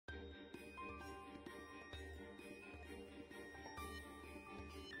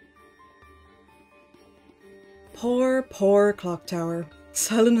Poor Clock Tower.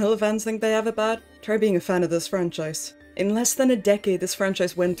 Silent Hill fans think they have it bad? Try being a fan of this franchise. In less than a decade, this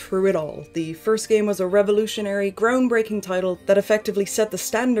franchise went through it all. The first game was a revolutionary, groundbreaking title that effectively set the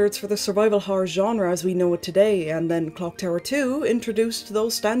standards for the survival horror genre as we know it today, and then Clock Tower 2 introduced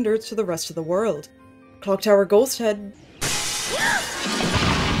those standards to the rest of the world. Clock Tower Ghost Head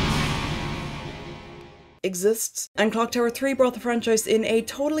exists, and Clock Tower 3 brought the franchise in a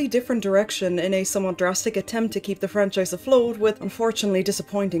totally different direction in a somewhat drastic attempt to keep the franchise afloat with unfortunately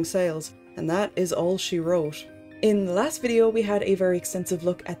disappointing sales. And that is all she wrote. In the last video we had a very extensive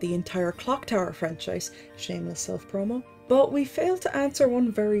look at the entire Clock Tower franchise, shameless self-promo, but we failed to answer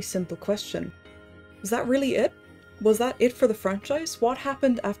one very simple question. Was that really it? Was that it for the franchise? What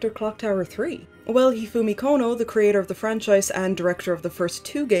happened after Clock Tower 3? Well, Hifumi Kono, the creator of the franchise and director of the first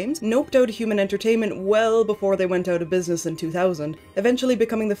two games, noped out of Human Entertainment well before they went out of business in 2000, eventually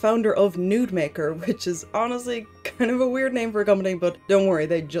becoming the founder of Nude Maker, which is honestly kind of a weird name for a company, but don't worry,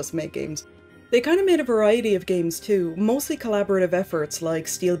 they just make games. They kind of made a variety of games too, mostly collaborative efforts like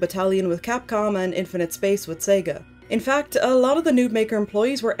Steel Battalion with Capcom and Infinite Space with Sega. In fact, a lot of the Nude Maker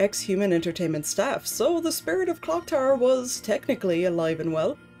employees were ex-Human Entertainment staff, so the spirit of Clock Tower was technically alive and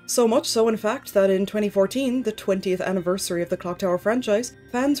well. So much so, in fact, that in 2014, the 20th anniversary of the Clock Tower franchise,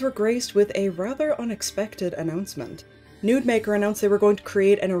 fans were graced with a rather unexpected announcement. Nude Maker announced they were going to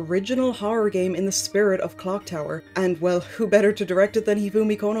create an original horror game in the spirit of Clock Tower, and well, who better to direct it than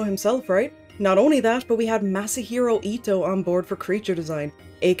Hifumi Kono himself, right? Not only that, but we had Masahiro Ito on board for creature design,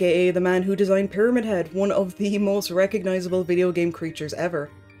 aka the man who designed Pyramid Head, one of the most recognizable video game creatures ever.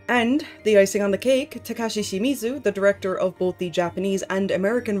 And, the icing on the cake, Takashi Shimizu, the director of both the Japanese and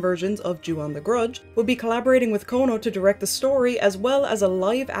American versions of Ju-On the Grudge, would be collaborating with Kono to direct the story as well as a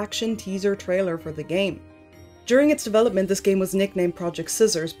live-action teaser trailer for the game. During its development, this game was nicknamed Project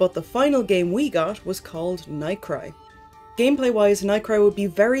Scissors, but the final game we got was called NightCry. Gameplay-wise, NightCry would be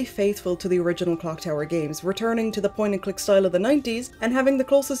very faithful to the original Clock Tower games, returning to the point-and-click style of the 90s and having the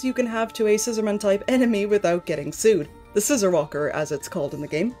closest you can have to a Scissorman-type enemy without getting sued. The Scissor Walker, as it's called in the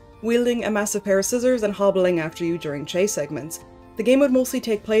game, wielding a massive pair of scissors and hobbling after you during chase segments. The game would mostly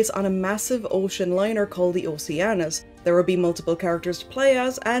take place on a massive ocean liner called the Oceanus. There would be multiple characters to play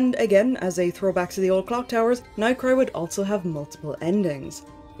as, and again, as a throwback to the old Clock Towers, NightCry would also have multiple endings.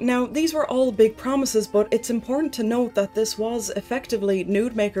 Now, these were all big promises, but it's important to note that this was effectively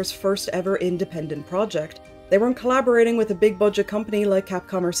Nude Maker's first ever independent project. They weren't collaborating with a big budget company like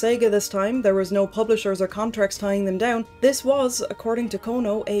Capcom or Sega this time, there was no publishers or contracts tying them down. This was, according to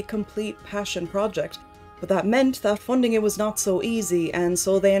Kono, a complete passion project. But that meant that funding it was not so easy, and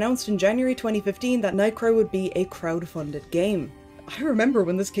so they announced in January 2015 that NightCry would be a crowd-funded game. I remember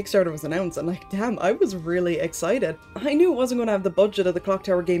when this Kickstarter was announced and damn, I was really excited. I knew it wasn't going to have the budget of the Clock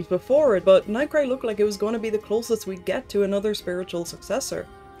Tower games before it, but NightCry looked like it was going to be the closest we'd get to another spiritual successor.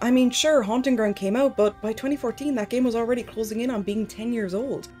 I mean, sure, Haunting Ground came out, but by 2014 that game was already closing in on being 10 years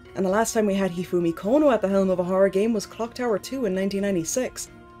old. And the last time we had Hifumi Kono at the helm of a horror game was Clock Tower 2 in 1996.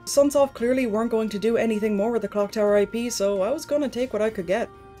 Sunsoft clearly weren't going to do anything more with the Clock Tower IP, so I was going to take what I could get.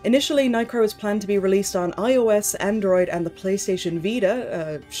 Initially, NightCry was planned to be released on iOS, Android, and the PlayStation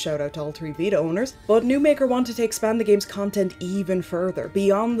Vita, shout out to all 3 Vita owners, but Nude Maker wanted to expand the game's content even further,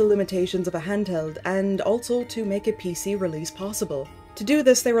 beyond the limitations of a handheld, and also to make a PC release possible. To do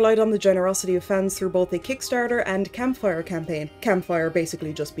this, they relied on the generosity of fans through both a Kickstarter and Campfire campaign, Campfire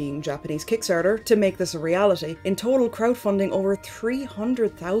basically just being Japanese Kickstarter, to make this a reality, in total crowdfunding over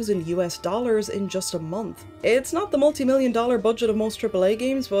 $300,000 US in just a month. It's not the multi-million-dollar budget of most AAA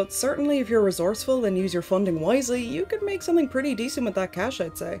games, but certainly if you're resourceful and use your funding wisely, you could make something pretty decent with that cash,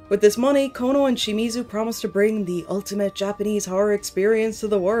 I'd say. With this money, Kono and Shimizu promised to bring the ultimate Japanese horror experience to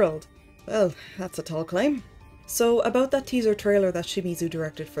the world. Well, that's a tall claim. So, about that teaser trailer that Shimizu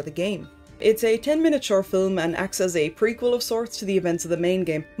directed for the game. It's a 10-minute short film and acts as a prequel of sorts to the events of the main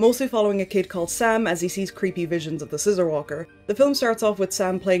game, mostly following a kid called Sam as he sees creepy visions of the Scissor Walker. The film starts off with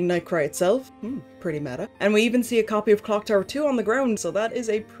Sam playing NightCry itself, pretty meta, and we even see a copy of Clock Tower 2 on the ground, so that is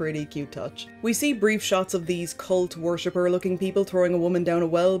a pretty cute touch. We see brief shots of these cult worshipper-looking people throwing a woman down a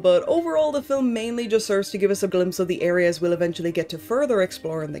well, but overall the film mainly just serves to give us a glimpse of the areas we'll eventually get to further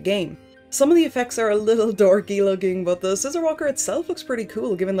explore in the game. Some of the effects are a little dorky looking, but the Scissor Walker itself looks pretty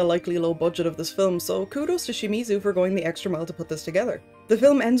cool given the likely low budget of this film, so kudos to Shimizu for going the extra mile to put this together. The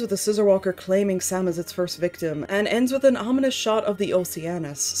film ends with the Scissor Walker claiming Sam as its first victim, and ends with an ominous shot of the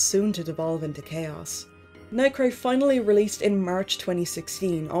Oceanus, soon to devolve into chaos. NightCry finally released in March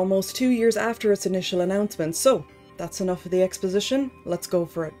 2016, almost 2 years after its initial announcement, so that's enough of the exposition, let's go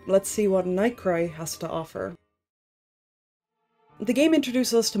for it. Let's see what NightCry has to offer. The game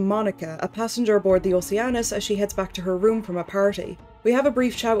introduces us to Monica, a passenger aboard the Oceanus as she heads back to her room from a party. We have a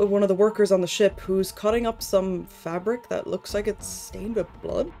brief chat with one of the workers on the ship who's cutting up some fabric that looks like it's stained with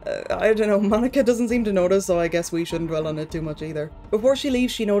blood. I don't know, Monica doesn't seem to notice, so I guess we shouldn't dwell on it too much either. Before she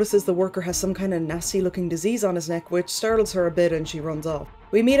leaves, she notices the worker has some kind of nasty looking disease on his neck, which startles her a bit and she runs off.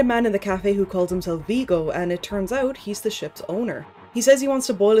 We meet a man in the cafe who calls himself Vigo, and it turns out he's the ship's owner. He says he wants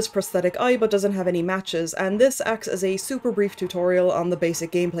to boil his prosthetic eye but doesn't have any matches, and this acts as a super brief tutorial on the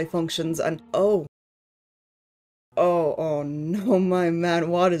basic gameplay functions and oh no, my man,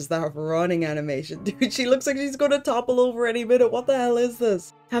 what is that running animation? Dude, she looks like she's gonna topple over any minute. What the hell is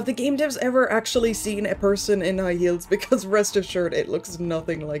this? Have the game devs ever actually seen a person in high heels? Because rest assured, it looks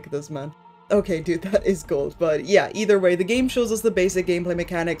nothing like this, man. Okay, dude, that is gold. But yeah, either way, the game shows us the basic gameplay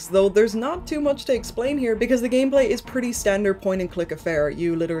mechanics, though there's not too much to explain here because the gameplay is pretty standard point and click affair.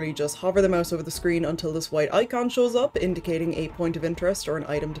 You literally just hover the mouse over the screen until this white icon shows up, indicating a point of interest or an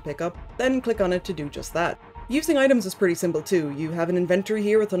item to pick up, then click on it to do just that. Using items is pretty simple too. You have an inventory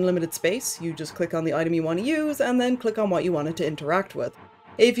here with unlimited space, you just click on the item you want to use, and then click on what you want it to interact with.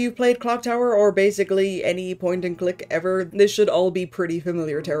 If you've played Clock Tower or basically any point and click ever, this should all be pretty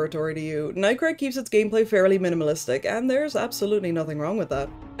familiar territory to you. NightCry keeps its gameplay fairly minimalistic, and there's absolutely nothing wrong with that.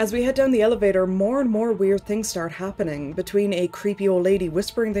 As we head down the elevator, more and more weird things start happening, between a creepy old lady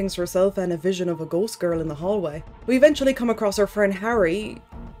whispering things to herself and a vision of a ghost girl in the hallway. We eventually come across our friend Harry,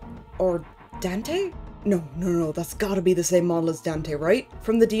 or Dante? No, that's gotta be the same model as Dante, right?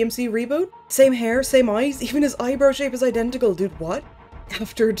 From the DMC reboot? Same hair, same eyes, even his eyebrow shape is identical, dude, what?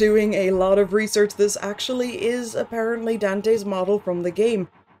 After doing a lot of research, this actually is apparently Dante's model from the game.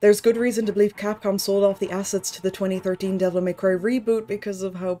 There's good reason to believe Capcom sold off the assets to the 2013 Devil May Cry reboot because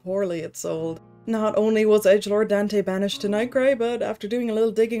of how poorly it sold. Not only was edgelord Dante banished to NightCry, but after doing a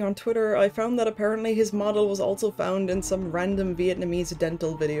little digging on Twitter, I found that apparently his model was also found in some random Vietnamese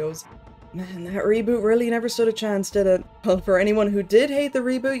dental videos. Man, that reboot really never stood a chance, did it? Well, for anyone who did hate the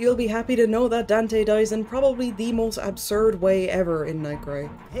reboot, you'll be happy to know that Dante dies in probably the most absurd way ever in NightCry.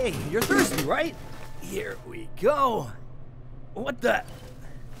 Hey, you're thirsty, right? Here we go. What the?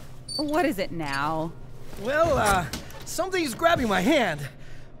 What is it now? Well, something's grabbing my hand.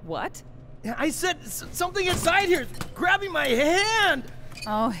 What? I said something inside here grabbing my hand!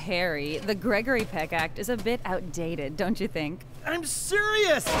 Oh, Harry, the Gregory Peck Act is a bit outdated, don't you think? I'm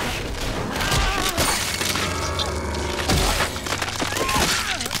serious!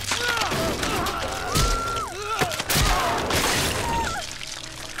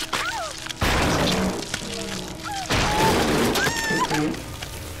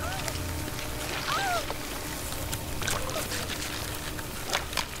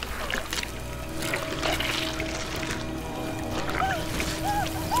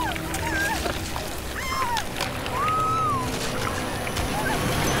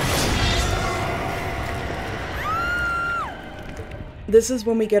 This is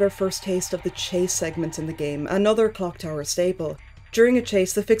when we get our first taste of the chase segments in the game, another Clock Tower staple. During a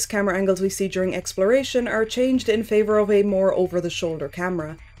chase, the fixed camera angles we see during exploration are changed in favour of a more over-the-shoulder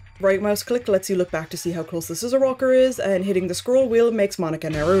camera. Right mouse click lets you look back to see how close the scissor walker is, and hitting the scroll wheel makes Monica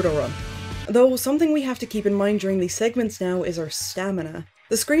Naruto run. Though something we have to keep in mind during these segments now is our stamina.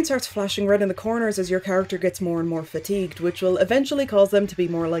 The screen starts flashing red in the corners as your character gets more and more fatigued, which will eventually cause them to be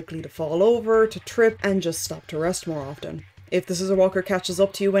more likely to fall over, to trip, and just stop to rest more often. If the scissor walker catches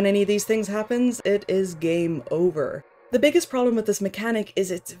up to you when any of these things happens, it is game over. The biggest problem with this mechanic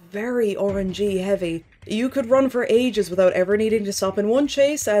is it's very RNG heavy. You could run for ages without ever needing to stop in one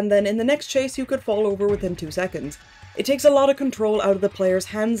chase, and then in the next chase you could fall over within 2 seconds. It takes a lot of control out of the player's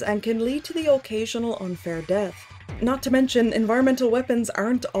hands and can lead to the occasional unfair death. Not to mention, environmental weapons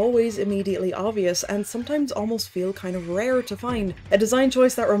aren't always immediately obvious and sometimes almost feel kind of rare to find. A design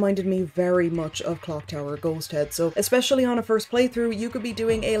choice that reminded me very much of Clock Tower Ghosthead, so especially on a first playthrough, you could be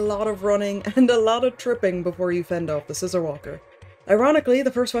doing a lot of running and a lot of tripping before you fend off the scissor walker. Ironically,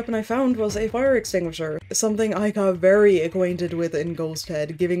 the first weapon I found was a fire extinguisher, something I got very acquainted with in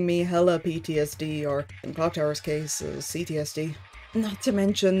Ghosthead, giving me hella PTSD, or in Clock Tower's case, CTSD. Not to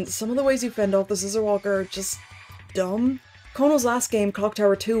mention, some of the ways you fend off the scissor walker are just dumb. Kono's last game, Clock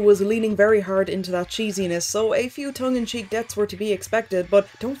Tower 2, was leaning very hard into that cheesiness, so a few tongue-in-cheek deaths were to be expected, but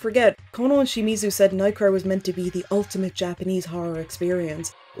don't forget, Kono and Shimizu said NightCry was meant to be the ultimate Japanese horror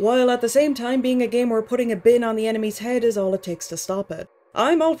experience, while at the same time being a game where putting a bin on the enemy's head is all it takes to stop it.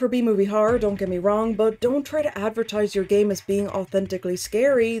 I'm all for B-movie horror, don't get me wrong, but don't try to advertise your game as being authentically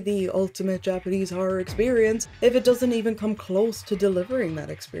scary, the ultimate Japanese horror experience, if it doesn't even come close to delivering that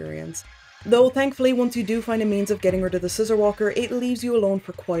experience. Though thankfully once you do find a means of getting rid of the scissor walker, it leaves you alone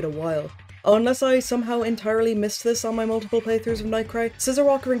for quite a while. Unless I somehow entirely missed this on my multiple playthroughs of NightCry, Scissor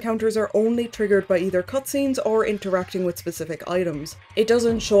Walker encounters are only triggered by either cutscenes or interacting with specific items. It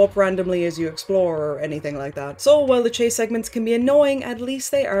doesn't show up randomly as you explore or anything like that, so while the chase segments can be annoying, at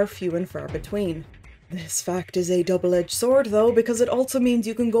least they are few and far between. This fact is a double-edged sword though, because it also means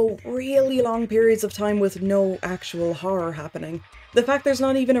you can go really long periods of time with no actual horror happening. The fact there's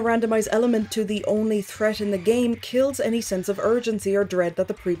not even a randomized element to the only threat in the game kills any sense of urgency or dread that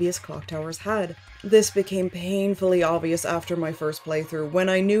the previous clock towers had. This became painfully obvious after my first playthrough, when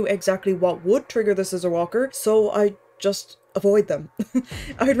I knew exactly what would trigger the Scissor Walker, so I just avoid them.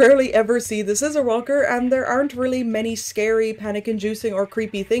 I'd rarely ever see the Scissor Walker, and there aren't really many scary, panic-inducing or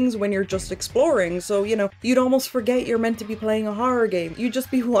creepy things when you're just exploring, so you know, you'd almost forget you're meant to be playing a horror game. You'd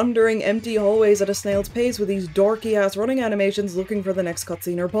just be wandering empty hallways at a snail's pace with these dorky-ass running animations looking for the next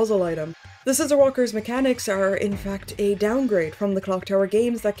cutscene or puzzle item. The Scissor Walker's mechanics are, in fact, a downgrade from the Clock Tower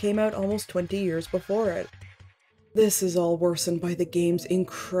games that came out almost 20 years before it. This is all worsened by the game's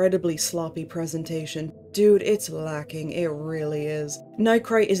incredibly sloppy presentation. Dude, it's lacking, it really is.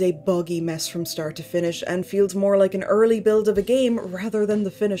 NightCry is a buggy mess from start to finish and feels more like an early build of a game rather than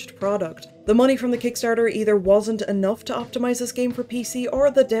the finished product. The money from the Kickstarter either wasn't enough to optimize this game for PC, or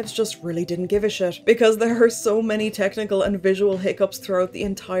the devs just really didn't give a shit, because there are so many technical and visual hiccups throughout the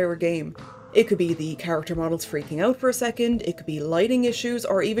entire game. It could be the character models freaking out for a second, it could be lighting issues,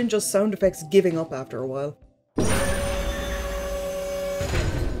 or even just sound effects giving up after a while.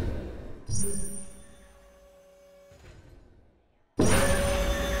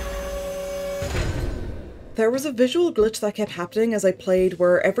 There was a visual glitch that kept happening as I played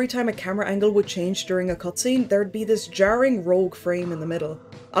where every time a camera angle would change during a cutscene, there'd be this jarring rogue frame in the middle.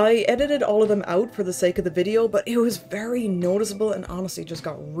 I edited all of them out for the sake of the video, but it was very noticeable and honestly just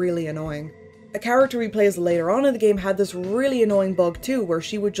got really annoying. A character we play as later on in the game had this really annoying bug too, where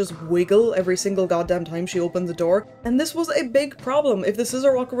she would just wiggle every single goddamn time she opened the door, and this was a big problem if the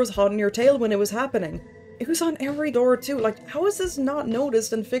Scissor Walker was hot in your tail when it was happening. It was on every door too, like how is this not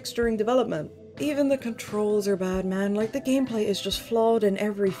noticed and fixed during development? Even the controls are bad, man, like the gameplay is just flawed in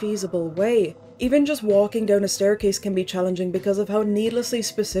every feasible way. Even just walking down a staircase can be challenging because of how needlessly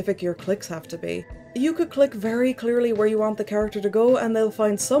specific your clicks have to be. You could click very clearly where you want the character to go and they'll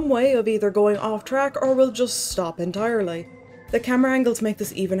find some way of either going off track or will just stop entirely. The camera angles make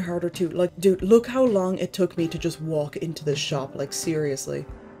this even harder too, like dude, look how long it took me to just walk into this shop, like seriously.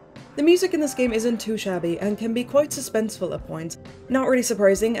 The music in this game isn't too shabby and can be quite suspenseful at points. Not really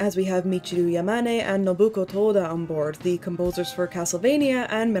surprising, as we have Michiru Yamane and Nobuko Toda on board, the composers for Castlevania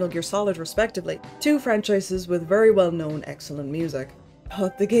and Metal Gear Solid respectively, two franchises with very well known excellent music.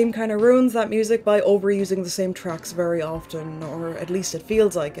 But the game kinda ruins that music by overusing the same tracks very often, or at least it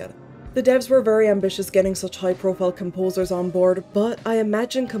feels like it. The devs were very ambitious getting such high-profile composers on board, but I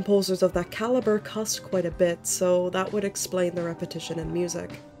imagine composers of that caliber cost quite a bit, so that would explain the repetition in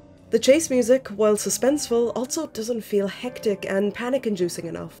music. The chase music, while suspenseful, also doesn't feel hectic and panic-inducing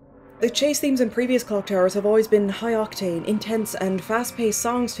enough. The chase themes in previous Clock Towers have always been high-octane, intense, and fast-paced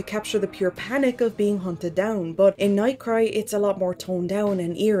songs to capture the pure panic of being hunted down, but in NightCry it's a lot more toned down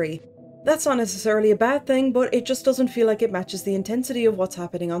and eerie. That's not necessarily a bad thing, but it just doesn't feel like it matches the intensity of what's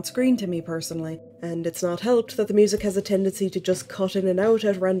happening on screen to me personally. And it's not helped that the music has a tendency to just cut in and out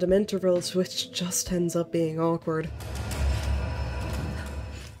at random intervals, which just ends up being awkward.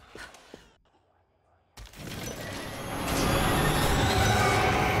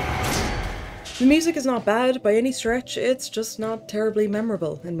 The music is not bad by any stretch, it's just not terribly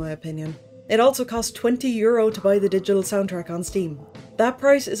memorable in my opinion. It also cost €20 to buy the digital soundtrack on Steam. That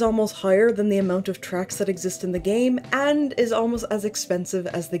price is almost higher than the amount of tracks that exist in the game, and is almost as expensive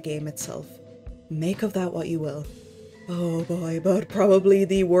as the game itself. Make of that what you will. Oh boy, but probably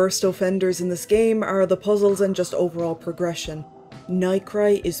the worst offenders in this game are the puzzles and just overall progression.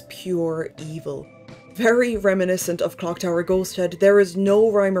 NightCry is pure evil. Very reminiscent of Clock Tower Ghosthead, there is no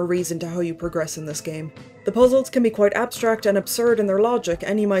rhyme or reason to how you progress in this game. The puzzles can be quite abstract and absurd in their logic,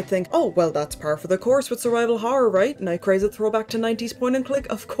 and you might think, oh well that's par for the course with survival horror, right? NightCry's a throwback to 90s point and click,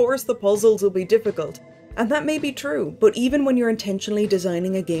 of course the puzzles will be difficult. And that may be true, but even when you're intentionally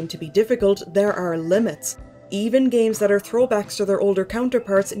designing a game to be difficult, there are limits. Even games that are throwbacks to their older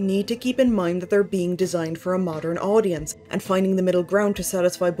counterparts need to keep in mind that they're being designed for a modern audience, and finding the middle ground to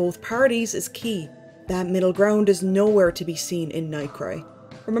satisfy both parties is key. That middle ground is nowhere to be seen in NightCry.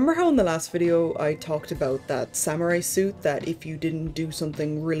 Remember how in the last video I talked about that samurai suit that if you didn't do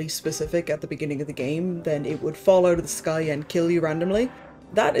something really specific at the beginning of the game, then it would fall out of the sky and kill you randomly?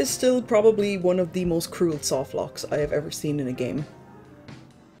 That is still probably one of the most cruel softlocks I have ever seen in a game.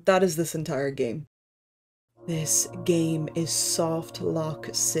 That is this entire game. This game is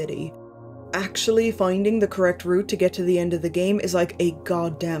Softlock City. actually finding the correct route to get to the end of the game is like a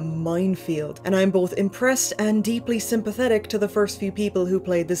goddamn minefield, and I'm both impressed and deeply sympathetic to the first few people who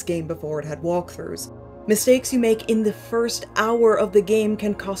played this game before it had walkthroughs. Mistakes you make in the first hour of the game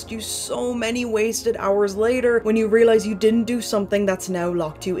can cost you so many wasted hours later when you realize you didn't do something that's now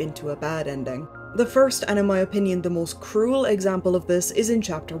locked you into a bad ending. The first, and in my opinion the most cruel example of this, is in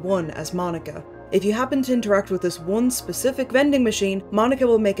Chapter 1 as Monica. If you happen to interact with this one specific vending machine, Monica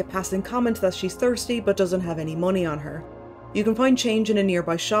will make a passing comment that she's thirsty but doesn't have any money on her. You can find change in a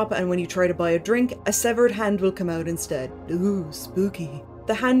nearby shop, and when you try to buy a drink, a severed hand will come out instead. Ooh, spooky.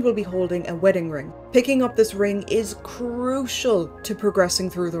 The hand will be holding a wedding ring. Picking up this ring is crucial to progressing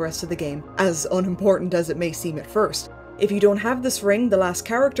through the rest of the game, as unimportant as it may seem at first. If you don't have this ring, the last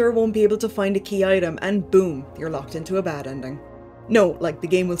character won't be able to find a key item, and boom, you're locked into a bad ending. No, like, the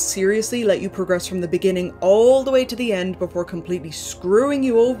game will seriously let you progress from the beginning all the way to the end before completely screwing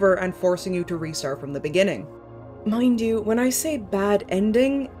you over and forcing you to restart from the beginning. Mind you, when I say bad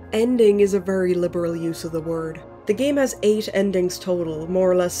ending, ending is a very liberal use of the word. The game has 8 endings total,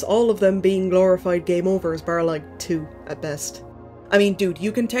 more or less all of them being glorified game overs, bar like 2 at best. I mean, dude,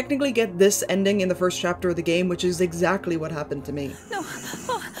 you can technically get this ending in the first chapter of the game, which is exactly what happened to me. No.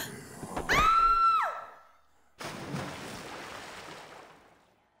 Oh.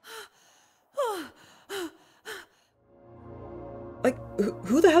 Like,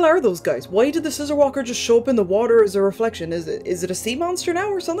 who the hell are those guys? Why did the scissor walker just show up in the water as a reflection? Is it a sea monster now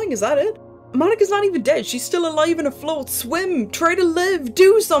or something? Is that it? Monica's not even dead. She's still alive and afloat. Swim! Try to live!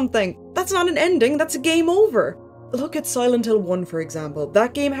 Do something! That's not an ending, that's a game over! Look at Silent Hill 1 for example.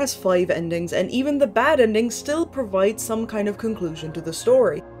 That game has 5 endings, and even the bad ending still provides some kind of conclusion to the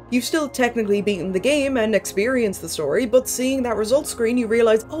story. You've still technically beaten the game and experienced the story, but seeing that result screen you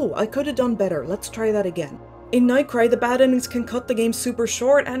realise, oh, I could have done better, let's try that again. In NightCry, the bad endings can cut the game super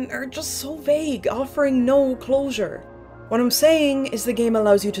short and are just so vague, offering no closure. What I'm saying is the game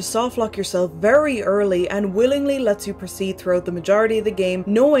allows you to softlock yourself very early and willingly lets you proceed throughout the majority of the game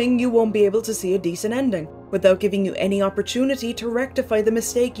knowing you won't be able to see a decent ending, without giving you any opportunity to rectify the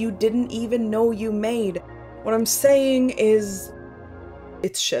mistake you didn't even know you made. What I'm saying is,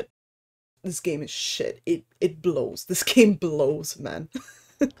 it's shit. This game is shit. It blows. This game blows, man.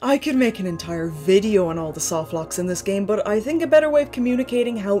 I could make an entire video on all the softlocks in this game, but I think a better way of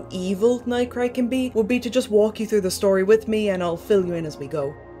communicating how evil NightCry can be would be to just walk you through the story with me and I'll fill you in as we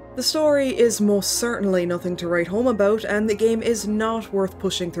go. The story is most certainly nothing to write home about, and the game is not worth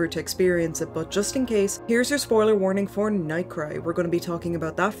pushing through to experience it, but just in case, here's your spoiler warning for NightCry. We're going to be talking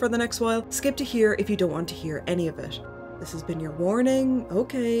about that for the next while. Skip to here if you don't want to hear any of it. This has been your warning.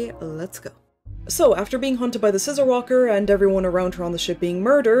 Okay, let's go. So, after being hunted by the Scissor Walker and everyone around her on the ship being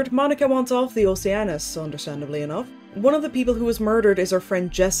murdered, Monica wants off the Oceanus, understandably enough. One of the people who was murdered is her friend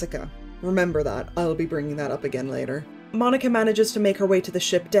Jessica. Remember that, I'll be bringing that up again later. Monica manages to make her way to the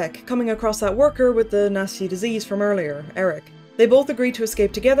ship deck, coming across that worker with the nasty disease from earlier, Eric. They both agree to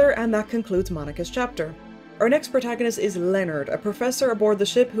escape together, and that concludes Monica's chapter. Our next protagonist is Leonard, a professor aboard the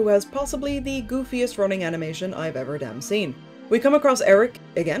ship who has possibly the goofiest running animation I've ever damn seen. We come across Eric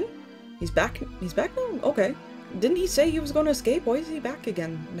again? He's back now? Okay. Didn't he say he was going to escape? Why is he back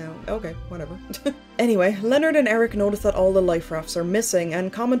again now? Okay, whatever. Anyway, Leonard and Eric notice that all the life rafts are missing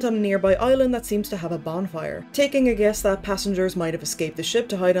and comment on a nearby island that seems to have a bonfire. Taking a guess that passengers might have escaped the ship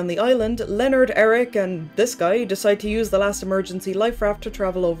to hide on the island, Leonard, Eric, and this guy decide to use the last emergency life raft to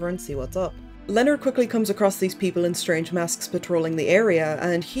travel over and see what's up. Leonard quickly comes across these people in strange masks patrolling the area,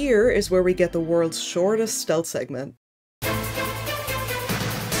 and here is where we get the world's shortest stealth segment.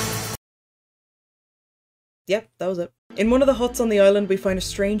 Yep, that was it. In one of the huts on the island we find a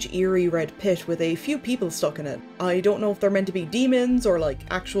strange eerie red pit with a few people stuck in it. I don't know if they're meant to be demons or like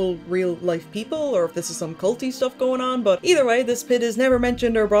actual real life people or if this is some culty stuff going on, but either way this pit is never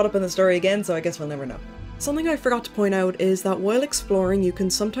mentioned or brought up in the story again, so I guess we'll never know. Something I forgot to point out is that while exploring you can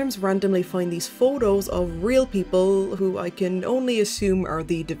sometimes randomly find these photos of real people who I can only assume are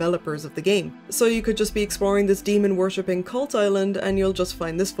the developers of the game. So you could just be exploring this demon worshipping cult island and you'll just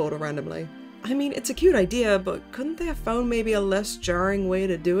find this photo randomly. I mean, it's a cute idea, but couldn't they have found maybe a less jarring way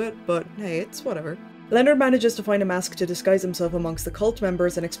to do it? But hey, it's whatever. Leonard manages to find a mask to disguise himself amongst the cult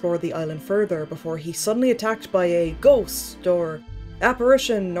members and explore the island further before he's suddenly attacked by a ghost, or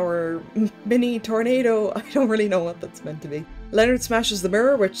apparition, or mini tornado. I don't really know what that's meant to be. Leonard smashes the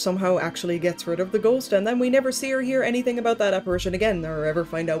mirror, which somehow actually gets rid of the ghost, and then we never see or hear anything about that apparition again, or ever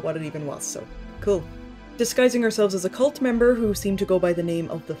find out what it even was, so cool. Disguising ourselves as a cult member who seem to go by the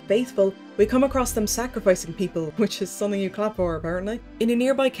name of the Faithful, we come across them sacrificing people, which is something you clap for apparently. In a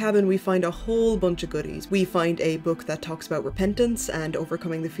nearby cabin we find a whole bunch of goodies. We find a book that talks about repentance and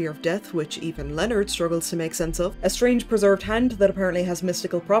overcoming the fear of death, which even Leonard struggles to make sense of, a strange preserved hand that apparently has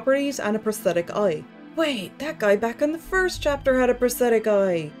mystical properties, and a prosthetic eye. Wait, that guy back in the first chapter had a prosthetic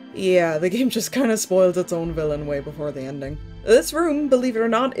eye! Yeah, the game just kinda spoils its own villain way before the ending. This room, believe it or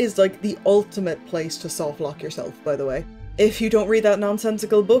not, is like the ultimate place to soft lock yourself, by the way. If you don't read that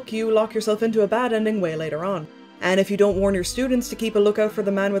nonsensical book, you lock yourself into a bad ending way later on. And if you don't warn your students to keep a lookout for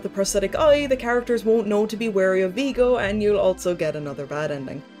the man with the prosthetic eye, the characters won't know to be wary of Vigo, and you'll also get another bad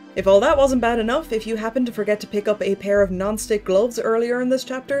ending. If all that wasn't bad enough, if you happen to forget to pick up a pair of non-stick gloves earlier in this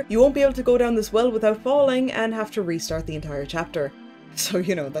chapter, you won't be able to go down this well without falling and have to restart the entire chapter. So,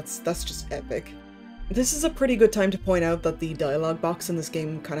 you know, that's just epic. This is a pretty good time to point out that the dialogue box in this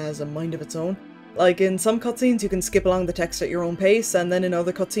game kinda has a mind of its own. Like, in some cutscenes you can skip along the text at your own pace, and then in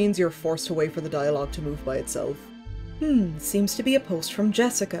other cutscenes you're forced to wait for the dialogue to move by itself. Seems to be a post from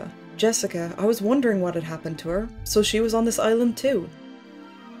Jessica. Jessica, I was wondering what had happened to her. So she was on this island too.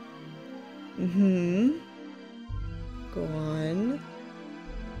 Go on.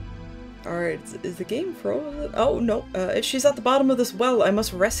 Alright, is the game frozen? Oh no, if she's at the bottom of this well, I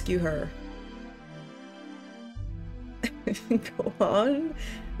must rescue her. Go on.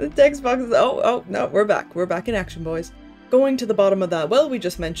 The text box is- oh, no, we're back. We're back in action, boys. Going to the bottom of that well we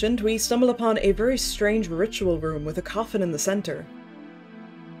just mentioned, we stumble upon a very strange ritual room with a coffin in the center.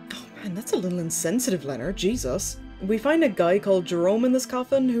 Oh man, that's a little insensitive, Leonard. Jesus. We find a guy called Jerome in this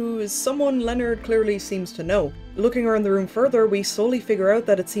coffin, who is someone Leonard clearly seems to know. Looking around the room further, we slowly figure out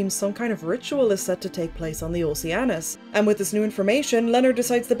that it seems some kind of ritual is set to take place on the Oceanus. And with this new information, Leonard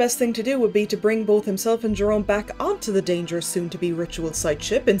decides the best thing to do would be to bring both himself and Jerome back onto the dangerous soon-to-be ritual site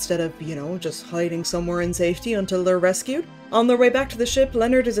ship instead of, you know, just hiding somewhere in safety until they're rescued. On their way back to the ship,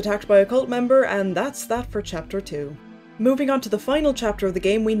 Leonard is attacked by a cult member, and that's that for Chapter 2. Moving on to the final chapter of the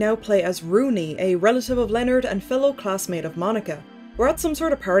game, we now play as Rooney, a relative of Leonard and fellow classmate of Monica. We're at some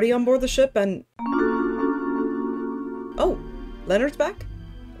sort of party on board the ship and... Oh, Leonard's back?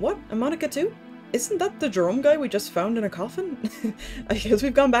 What? And Monica too? Isn't that the Jerome guy we just found in a coffin? I guess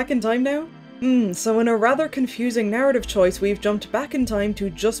we've gone back in time now? So in a rather confusing narrative choice, we've jumped back in time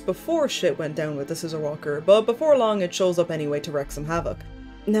to just before shit went down with the Scissor Walker, but before long it shows up anyway to wreak some havoc.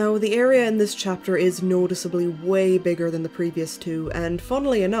 Now, the area in this chapter is noticeably way bigger than the previous two, and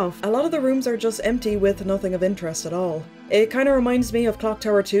funnily enough, a lot of the rooms are just empty with nothing of interest at all. It kinda reminds me of Clock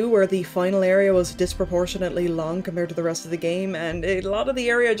Tower 2, where the final area was disproportionately long compared to the rest of the game, and a lot of the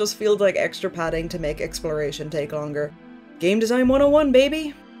area just feels like extra padding to make exploration take longer. Game Design 101,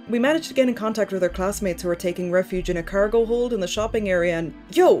 baby! We managed to get in contact with our classmates who are taking refuge in a cargo hold in the shopping area, and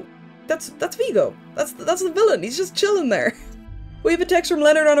yo! That's Vigo! That's the villain, he's just chilling there! We have a text from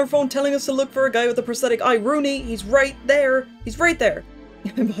Leonard on her phone telling us to look for a guy with a prosthetic eye. Rooney, he's right there. He's right there.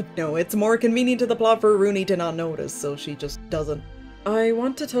 But no, it's more convenient to the plot for Rooney to not notice, so she just doesn't. I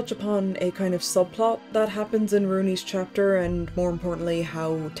want to touch upon a kind of subplot that happens in Rooney's chapter, and more importantly,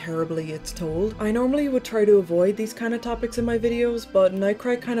 how terribly it's told. I normally would try to avoid these kind of topics in my videos, but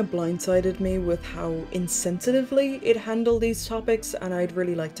NightCry kind of blindsided me with how insensitively it handled these topics, and I'd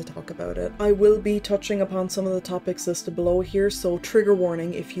really like to talk about it. I will be touching upon some of the topics listed below here, so trigger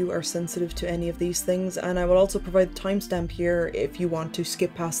warning if you are sensitive to any of these things, and I will also provide the timestamp here if you want to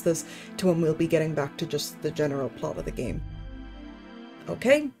skip past this to when we'll be getting back to just the general plot of the game.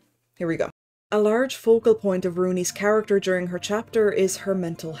 Okay, here we go. A large focal point of Rooney's character during her chapter is her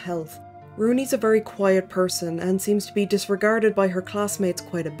mental health. Rooney's a very quiet person and seems to be disregarded by her classmates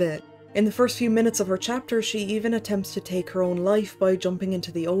quite a bit. In the first few minutes of her chapter, she even attempts to take her own life by jumping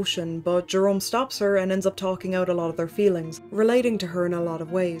into the ocean, but Jerome stops her and ends up talking out a lot of their feelings, relating to her in a lot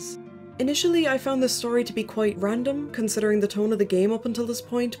of ways. Initially, I found this story to be quite random, considering the tone of the game up until this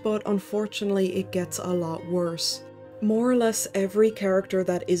point, but unfortunately it gets a lot worse. More or less every character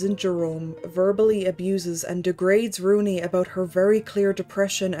that isn't Jerome verbally abuses and degrades Rooney about her very clear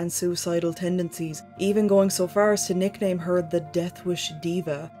depression and suicidal tendencies, even going so far as to nickname her the Death Wish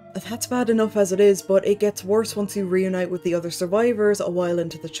Diva. That's bad enough as it is, but it gets worse once you reunite with the other survivors a while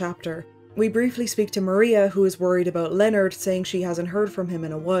into the chapter. We briefly speak to Maria, who is worried about Leonard, saying she hasn't heard from him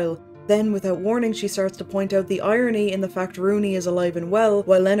in a while. Then, without warning, she starts to point out the irony in the fact Rooney is alive and well,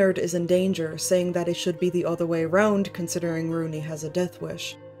 while Leonard is in danger, saying that it should be the other way around, considering Rooney has a death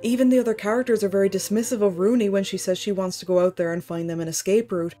wish. Even the other characters are very dismissive of Rooney when she says she wants to go out there and find them an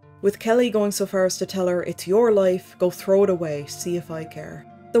escape route, with Kelly going so far as to tell her, "It's your life, go throw it away, see if I care."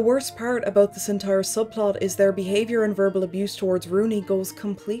 The worst part about this entire subplot is their behaviour and verbal abuse towards Rooney goes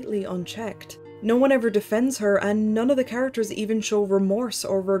completely unchecked. No one ever defends her, and none of the characters even show remorse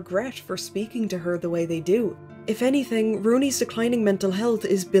or regret for speaking to her the way they do. If anything, Rooney's declining mental health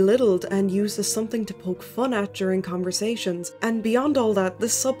is belittled and used as something to poke fun at during conversations, and beyond all that,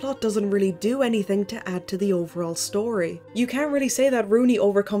 this subplot doesn't really do anything to add to the overall story. You can't really say that Rooney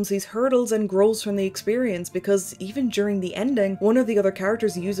overcomes these hurdles and grows from the experience, because even during the ending, one of the other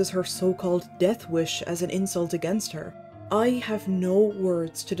characters uses her so-called death wish as an insult against her. I have no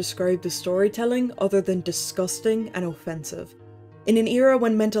words to describe the storytelling other than disgusting and offensive. In an era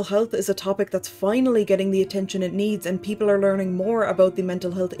when mental health is a topic that's finally getting the attention it needs and people are learning more about the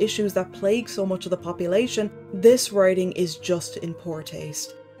mental health issues that plague so much of the population, this writing is just in poor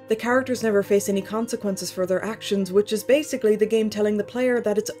taste. The characters never face any consequences for their actions, which is basically the game telling the player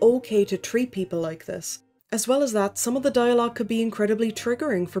that it's okay to treat people like this. As well as that, some of the dialogue could be incredibly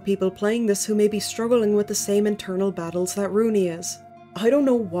triggering for people playing this who may be struggling with the same internal battles that Rooney is. I don't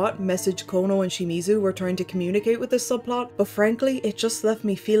know what message Kono and Shimizu were trying to communicate with this subplot, but frankly, it just left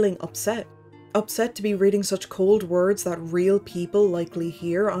me feeling upset. Upset to be reading such cold words that real people likely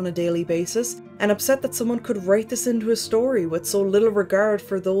hear on a daily basis, and upset that someone could write this into a story with so little regard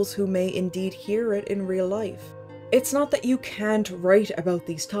for those who may indeed hear it in real life. It's not that you can't write about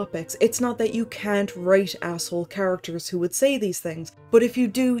these topics, it's not that you can't write asshole characters who would say these things, but if you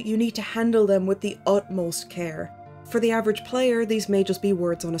do, you need to handle them with the utmost care. For the average player, these may just be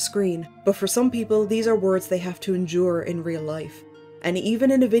words on a screen, but for some people, these are words they have to endure in real life. And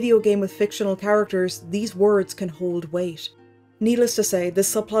even in a video game with fictional characters, these words can hold weight. Needless to say,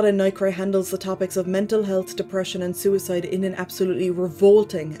 this subplot in NightCry handles the topics of mental health, depression and suicide in an absolutely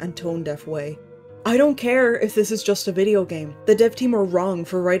revolting and tone-deaf way. I don't care if this is just a video game. The dev team are wrong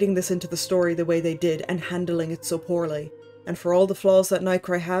for writing this into the story the way they did and handling it so poorly. And for all the flaws that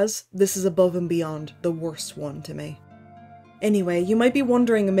NightCry has, this is above and beyond the worst one to me. Anyway, you might be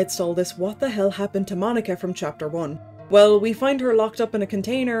wondering amidst all this what the hell happened to Monica from Chapter 1. Well, we find her locked up in a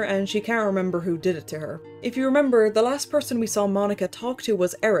container and she can't remember who did it to her. If you remember, the last person we saw Monica talk to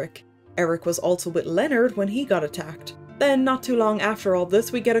was Eric. Eric was also with Leonard when he got attacked. Then, not too long after all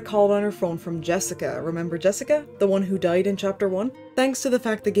this, we get a call on her phone from Jessica. Remember Jessica? The one who died in Chapter 1? Thanks to the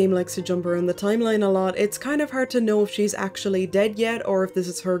fact the game likes to jump around the timeline a lot, it's kind of hard to know if she's actually dead yet or if this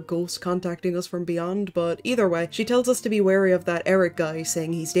is her ghost contacting us from beyond, but either way, she tells us to be wary of that Eric guy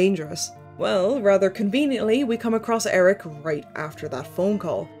saying he's dangerous. Well, rather conveniently, we come across Eric right after that phone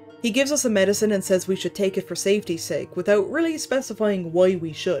call. He gives us a medicine and says we should take it for safety's sake, without really specifying why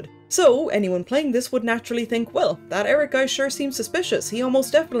we should. So, anyone playing this would naturally think, well, that Eric guy sure seems suspicious. He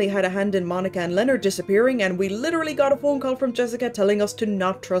almost definitely had a hand in Monica and Leonard disappearing, and we literally got a phone call from Jessica telling us to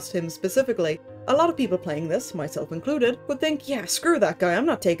not trust him specifically. A lot of people playing this, myself included, would think, yeah, screw that guy, I'm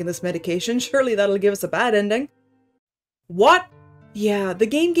not taking this medication, surely that'll give us a bad ending. What? Yeah, the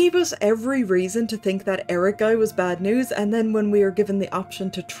game gave us every reason to think that Eric guy was bad news, and then when we are given the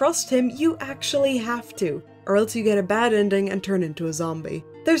option to trust him, you actually have to, or else you get a bad ending and turn into a zombie.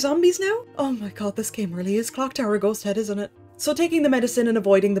 They're zombies now? Oh my god, this game really is Clock Tower Ghost Head, isn't it? So taking the medicine and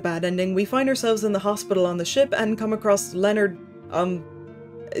avoiding the bad ending, we find ourselves in the hospital on the ship and come across Leonard,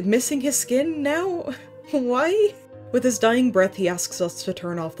 missing his skin now? Why? With his dying breath, he asks us to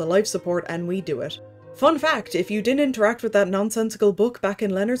turn off the life support, and we do it. Fun fact, if you didn't interact with that nonsensical book back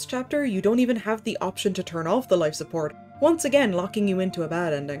in Leonard's chapter, you don't even have the option to turn off the life support, once again locking you into a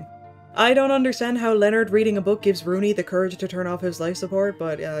bad ending. I don't understand how Leonard reading a book gives Rooney the courage to turn off his life support,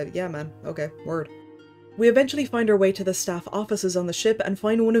 but yeah man, okay, word. We eventually find our way to the staff offices on the ship and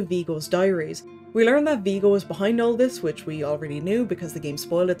find one of Vigo's diaries. We learn that Vigo is behind all this, which we already knew because the game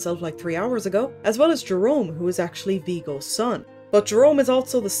spoiled itself like 3 hours ago, as well as Jerome, who is actually Vigo's son. But Jerome is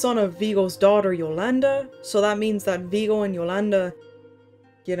also the son of Vigo's daughter Yolanda, so that means that Vigo and Yolanda,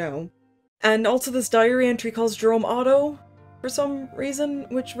 you know. And also this diary entry calls Jerome Otto for some reason,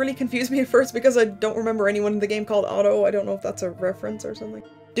 which really confused me at first because I don't remember anyone in the game called Otto. I don't know if that's a reference or something.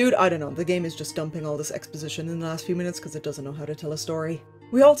 Dude, I don't know, the game is just dumping all this exposition in the last few minutes because it doesn't know how to tell a story.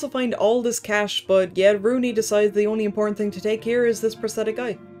 We also find all this cash, but yet Rooney decides the only important thing to take here is this prosthetic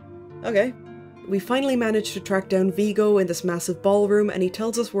eye. Okay. We finally manage to track down Vigo in this massive ballroom and he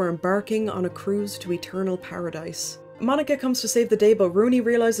tells us we're embarking on a cruise to eternal paradise. Monica comes to save the day, but Rooney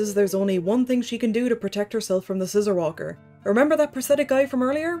realizes there's only one thing she can do to protect herself from the Scissor Walker. Remember that prosthetic guy from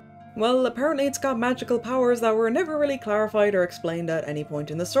earlier? Well, apparently it's got magical powers that were never really clarified or explained at any point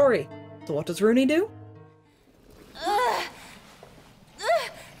in the story. So what does Rooney do?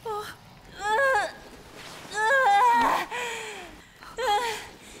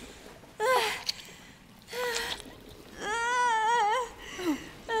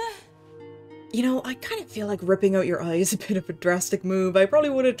 You know, I kind of feel like ripping out your eye is a bit of a drastic move. I probably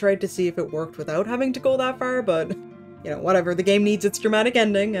would have tried to see if it worked without having to go that far, but you know, whatever, the game needs its dramatic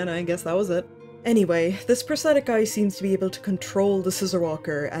ending, and I guess that was it. Anyway, this prosthetic guy seems to be able to control the scissor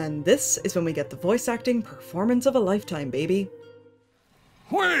walker, and this is when we get the voice acting performance of a lifetime, baby.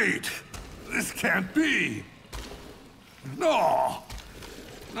 Wait! This can't be! No!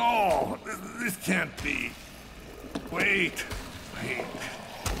 No! This can't be! Wait! Wait!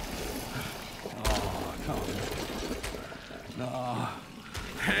 Oh, come on. No.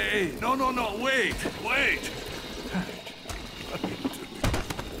 Hey! No, no, no! Wait! Wait!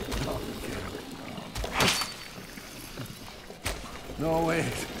 No, wait!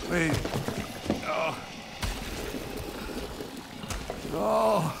 Wait! No!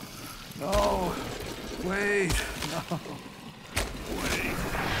 No! No! Wait! No! Wait!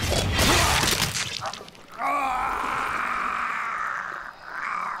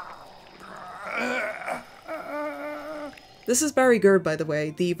 This is Barry Gerd, by the way,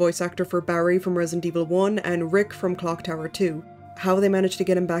 the voice actor for Barry from Resident Evil 1 and Rick from Clock Tower 2. How they managed to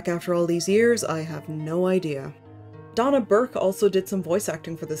get him back after all these years, I have no idea. Donna Burke also did some voice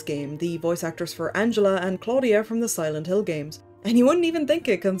acting for this game, the voice actors for Angela and Claudia from the Silent Hill games. And you wouldn't even think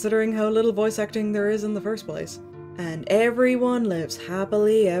it, considering how little voice acting there is in the first place. And everyone lives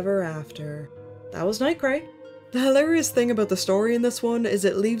happily ever after. That was NightCry. The hilarious thing about the story in this one is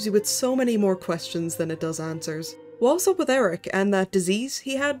it leaves you with so many more questions than it does answers. What's up with Eric and that disease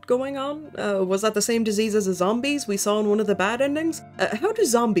he had going on? Was that the same disease as the zombies we saw in one of the bad endings? How do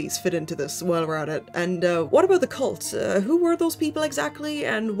zombies fit into this while we're at it? And what about the cult? Who were those people exactly?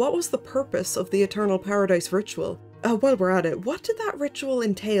 And what was the purpose of the Eternal Paradise ritual? While we're at it, what did that ritual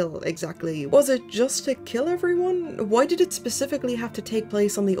entail exactly? Was it just to kill everyone? Why did it specifically have to take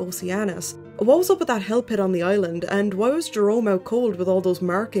place on the Oceanus? What was up with that hell pit on the island? And why was Jerome out cold with all those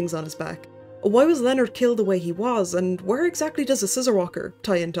markings on his back? Why was Leonard killed the way he was, and where exactly does the Scissor Walker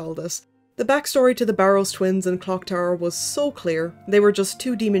tie into all this? The backstory to the Barrows twins and Clock Tower was so clear. They were just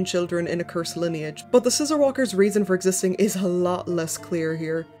two demon children in a cursed lineage, but the Scissor Walker's reason for existing is a lot less clear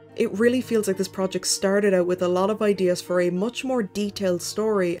here. It really feels like this project started out with a lot of ideas for a much more detailed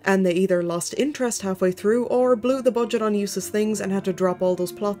story, and they either lost interest halfway through or blew the budget on useless things and had to drop all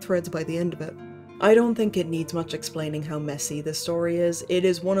those plot threads by the end of it. I don't think it needs much explaining how messy this story is. It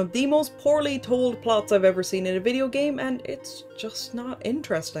is one of the most poorly told plots I've ever seen in a video game, and it's just not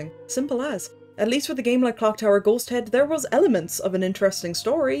interesting. Simple as. At least with a game like Clock Tower Ghost Head, there was elements of an interesting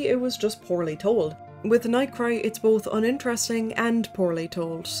story, it was just poorly told. With NightCry, it's both uninteresting and poorly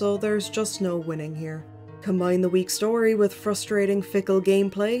told, so there's just no winning here. Combine the weak story with frustrating, fickle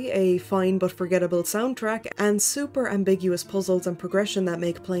gameplay, a fine but forgettable soundtrack, and super ambiguous puzzles and progression that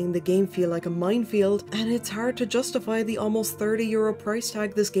make playing the game feel like a minefield, and it's hard to justify the almost €30 price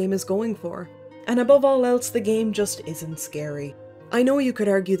tag this game is going for. And above all else, the game just isn't scary. I know you could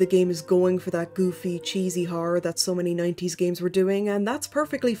argue the game is going for that goofy, cheesy horror that so many 90s games were doing, and that's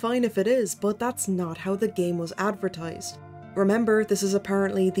perfectly fine if it is, but that's not how the game was advertised. Remember, this is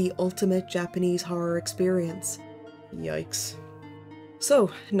apparently the ultimate Japanese horror experience. Yikes. So,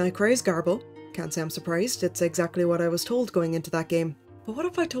 NightCry is garble. Can't say I'm surprised, it's exactly what I was told going into that game. But what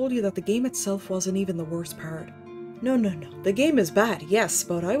if I told you that the game itself wasn't even the worst part? No, the game is bad, yes,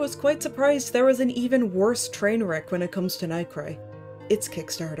 but I was quite surprised there was an even worse train wreck when it comes to NightCry. It's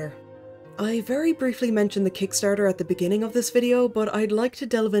Kickstarter. I very briefly mentioned the Kickstarter at the beginning of this video, but I'd like to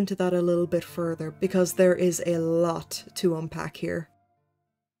delve into that a little bit further, because there is a lot to unpack here.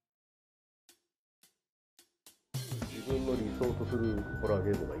 自分の理想とするホラー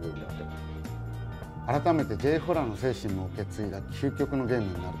ゲームが世になってます。改めて J ホラーの精神も受け継いだ究極のゲーム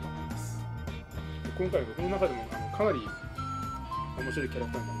になると思います。今回僕の中でもかなり面白いキャラ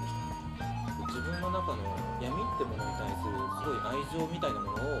クターになりました。自分の中の闇ってものに対するすごい愛情みたいな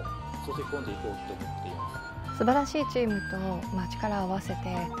ものを注ぎ込んでいこうと思っています。素晴らしいチームと、力を合わせて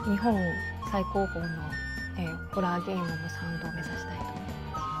日本最高峰の、ホラーゲームのサウンドを目指したいと思いま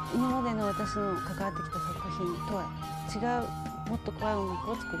す。今までの私の関わってきた作品とは違うもっと怖い音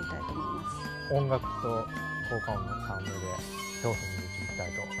楽を作りたいと思います。音楽と効果音のサウンドで要素に導きた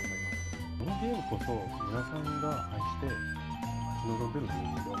いと思います。このゲームこそ皆さんが愛して待ち望んでるゲー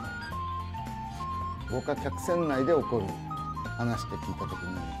ムではないか。僕は客船内で起こる話って聞いた時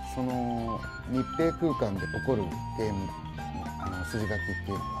に、その密閉空間で起こるゲームの筋書きっ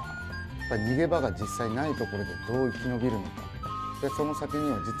ていうのはやっぱり逃げ場が実際ないところでどう生き延びるのか、でその先に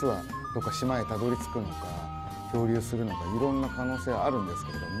は実はどっか島へたどり着くのか漂流するのか、いろんな可能性はあるんです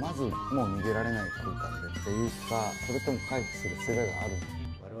けれど、まずもう逃げられない空間でっていうか、それとも回避する術がある。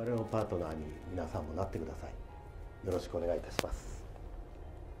我々のパートナーに皆さんもなってください。よろしくお願いいたします。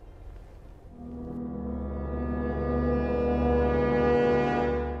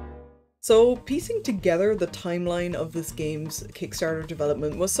So, piecing together the timeline of this game's Kickstarter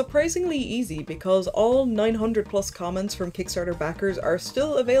development was surprisingly easy because all 900 plus comments from Kickstarter backers are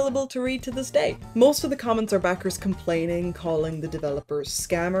still available to read to this day. Most of the comments are backers complaining, calling the developers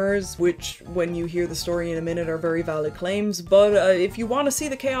scammers, which, when you hear the story in a minute, are very valid claims, but if you want to see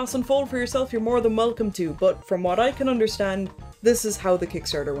the chaos unfold for yourself, you're more than welcome to, but from what I can understand, this is how the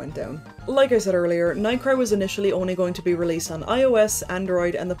Kickstarter went down. Like I said earlier, NightCry was initially only going to be released on iOS,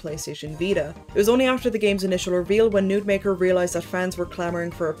 Android, and the PlayStation Vita. It was only after the game's initial reveal when Nudemaker realised that fans were clamouring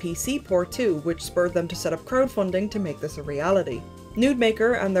for a PC port too, which spurred them to set up crowdfunding to make this a reality.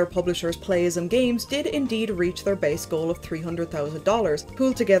 Nudemaker and their publishers Playism Games did indeed reach their base goal of $300,000,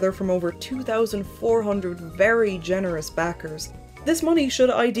 pooled together from over 2,400 very generous backers. This money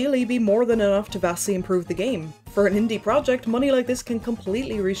should ideally be more than enough to vastly improve the game. For an indie project, money like this can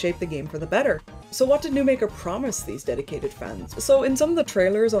completely reshape the game for the better. So what did Nudemaker promise these dedicated fans? So in some of the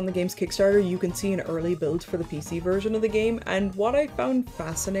trailers on the game's Kickstarter, you can see an early build for the PC version of the game, and what I found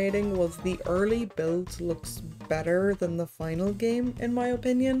fascinating was the early build looks better than the final game, in my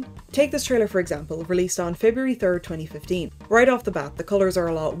opinion. Take this trailer for example, released on February 3rd, 2015. Right off the bat, the colours are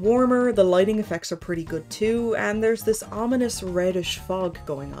a lot warmer, the lighting effects are pretty good too, and there's this ominous reddish fog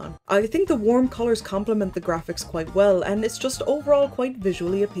going on. I think the warm colours complement the graphics quite well, and it's just overall quite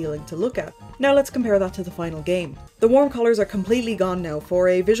visually appealing to look at. Now let's compare that to the final game. The warm colours are completely gone now for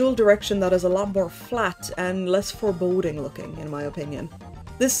a visual direction that is a lot more flat and less foreboding looking, in my opinion.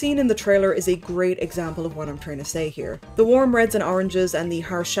 This scene in the trailer is a great example of what I'm trying to say here. The warm reds and oranges and the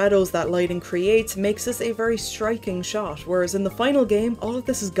harsh shadows that lighting creates makes this a very striking shot, whereas in the final game, all of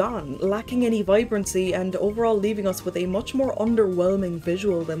this is gone, lacking any vibrancy and overall leaving us with a much more underwhelming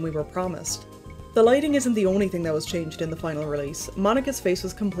visual than we were promised. The lighting isn't the only thing that was changed in the final release. Monika's face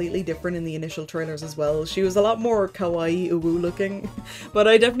was completely different in the initial trailers as well. She was a lot more kawaii uwu looking, but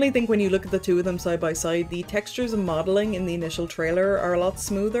I definitely think when you look at the two of them side by side, the textures and modelling in the initial trailer are a lot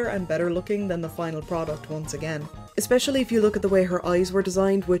smoother and better looking than the final product once again. Especially if you look at the way her eyes were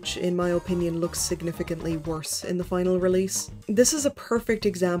designed, which in my opinion looks significantly worse in the final release. This is a perfect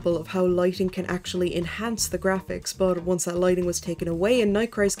example of how lighting can actually enhance the graphics, but once that lighting was taken away in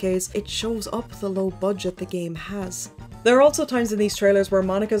NightCry's case, it shows up the low budget the game has. There are also times in these trailers where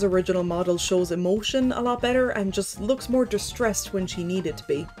Monika's original model shows emotion a lot better and just looks more distressed when she needed to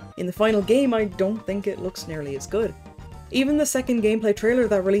be. In the final game, I don't think it looks nearly as good. Even the second gameplay trailer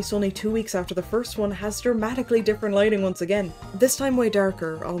that released only 2 weeks after the first one has dramatically different lighting once again. This time way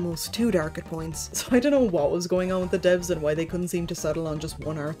darker, almost too dark at points, so I don't know what was going on with the devs and why they couldn't seem to settle on just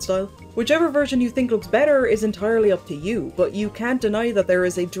one art style. Whichever version you think looks better is entirely up to you, but you can't deny that there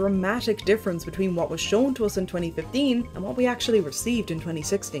is a dramatic difference between what was shown to us in 2015 and what we actually received in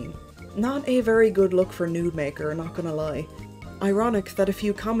 2016. Not a very good look for Nudemaker, not gonna lie. Ironic that a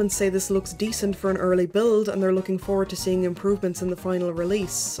few comments say this looks decent for an early build and they're looking forward to seeing improvements in the final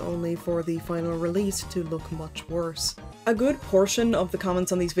release, only for the final release to look much worse. A good portion of the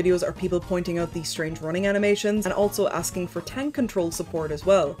comments on these videos are people pointing out these strange running animations and also asking for tank control support as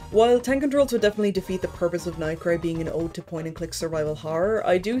well. While tank controls would definitely defeat the purpose of NightCry being an ode to point-and-click survival horror,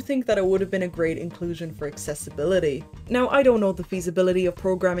 I do think that it would have been a great inclusion for accessibility. Now, I don't know the feasibility of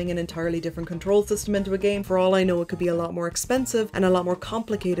programming an entirely different control system into a game. For all I know, it could be a lot more expensive and a lot more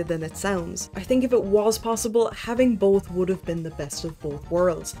complicated than it sounds. I think if it was possible, having both would have been the best of both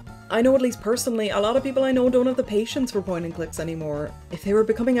worlds. I know, at least personally, a lot of people I know don't have the patience for point and clicks anymore. If they were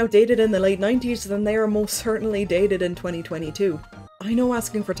becoming outdated in the late 90s, then they are most certainly dated in 2022. I know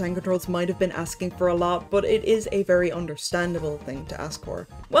asking for tank controls might have been asking for a lot, but it is a very understandable thing to ask for.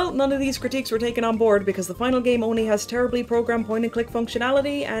 Well, none of these critiques were taken on board because the final game only has terribly programmed point and click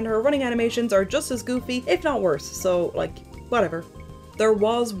functionality and her running animations are just as goofy, if not worse, so like, whatever. There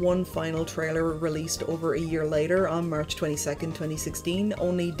was one final trailer released over a year later on March 22nd, 2016,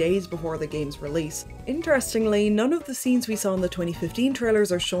 only days before the game's release. Interestingly, none of the scenes we saw in the 2015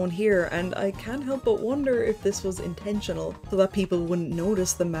 trailers are shown here, and I can't help but wonder if this was intentional, so that people wouldn't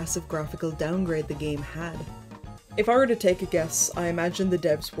notice the massive graphical downgrade the game had. If I were to take a guess, I imagine the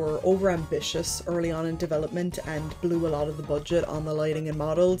devs were overambitious early on in development and blew a lot of the budget on the lighting and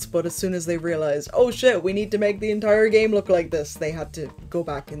models, but as soon as they realized, oh shit, we need to make the entire game look like this, they had to go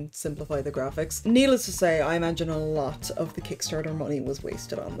back and simplify the graphics. Needless to say, I imagine a lot of the Kickstarter money was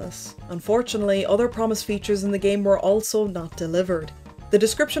wasted on this. Unfortunately, other promised features in the game were also not delivered. The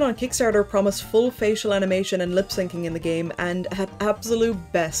description on Kickstarter promised full facial animation and lip syncing in the game, and at absolute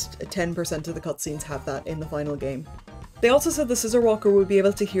best, 10% of the cutscenes have that in the final game. They also said the Scissor Walker would be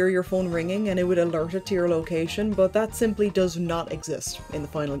able to hear your phone ringing and it would alert it to your location, but that simply does not exist in the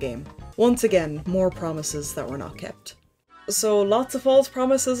final game. Once again, more promises that were not kept. So lots of false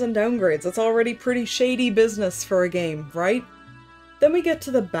promises and downgrades. That's already pretty shady business for a game, right? Then we get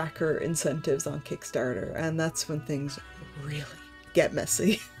to the backer incentives on Kickstarter, and that's when things really get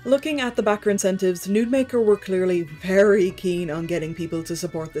messy. Looking at the backer incentives, Nudemaker were clearly very keen on getting people to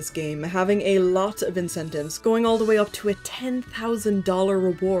support this game, having a lot of incentives, going all the way up to a $10,000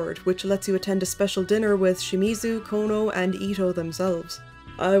 reward, which lets you attend a special dinner with Shimizu, Kono, and Ito themselves.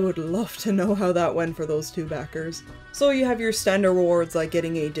 I would love to know how that went for those two backers. So you have your standard rewards like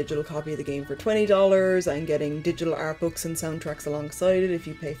getting a digital copy of the game for $20 and getting digital art books and soundtracks alongside it if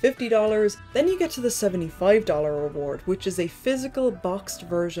you pay $50. Then you get to the $75 reward, which is a physical boxed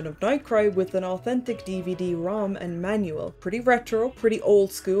version of NightCry with an authentic DVD-ROM and manual. Pretty retro, pretty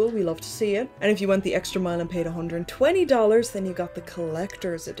old school, we love to see it. And if you went the extra mile and paid $120, then you got the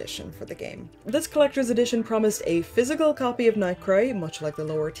collector's edition for the game. This collector's edition promised a physical copy of NightCry, much like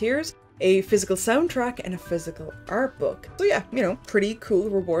the lower tiers, a physical soundtrack, and a physical art book. So yeah, you know, pretty cool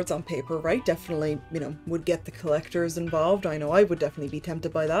rewards on paper, right? Definitely, you know, would get the collectors involved. I know I would definitely be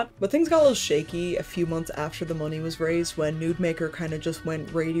tempted by that. But things got a little shaky a few months after the money was raised when Nudemaker kind of just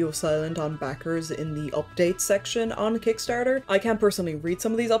went radio silent on backers in the updates section on Kickstarter. I can't personally read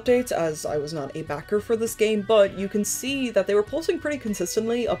some of these updates as I was not a backer for this game, but you can see that they were posting pretty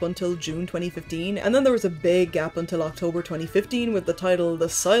consistently up until June 2015, and then there was a big gap until October 2015 with the title "The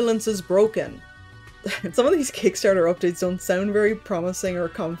Silence is Broken." Some of these Kickstarter updates don't sound very promising or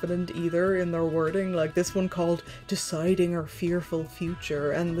confident either in their wording, like this one called "Deciding Our Fearful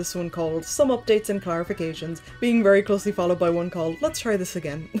Future" and this one called "Some Updates and Clarifications," being very closely followed by one called "Let's Try This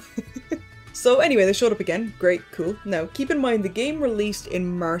Again." So anyway, they showed up again. Great, cool. Now, keep in mind the game released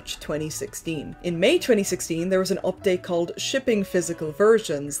in March 2016. In May 2016, there was an update called Shipping Physical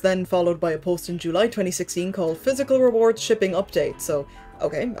Versions, then followed by a post in July 2016 called Physical Rewards Shipping Update. So,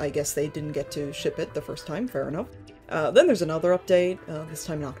 okay, I guess they didn't get to ship it the first time, fair enough. Then there's another update, this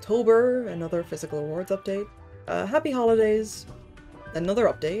time in October, another Physical Rewards update. Happy Holidays, another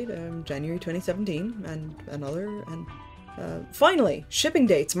update, January 2017, and another, and finally, shipping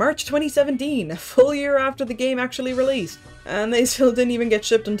dates, March 2017, a full year after the game actually released. And they still didn't even get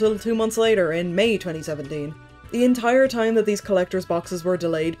shipped until 2 months later, in May 2017. The entire time that these collector's boxes were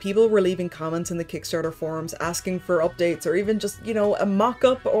delayed, people were leaving comments in the Kickstarter forums asking for updates or even just, you know, a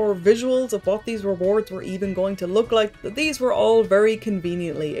mock-up or visuals of what these rewards were even going to look like, but these were all very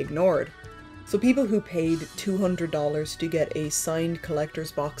conveniently ignored. So people who paid $200 to get a signed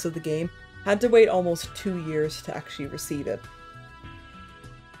collector's box of the game had to wait almost 2 years to actually receive it.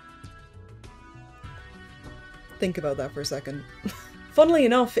 Think about that for a second. Funnily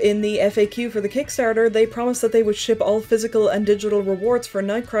enough, in the FAQ for the Kickstarter, they promised that they would ship all physical and digital rewards for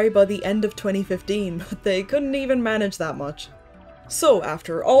NightCry by the end of 2015, but they couldn't even manage that much. So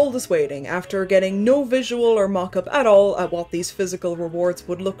after all this waiting, after getting no visual or mock-up at all at what these physical rewards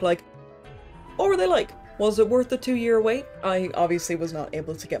would look like, what were they like? Was it worth the 2-year wait? I obviously was not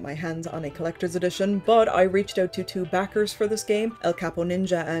able to get my hands on a collector's edition, but I reached out to 2 backers for this game, Capo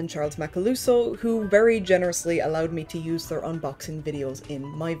Ninja and Charles Macaluso, who very generously allowed me to use their unboxing videos in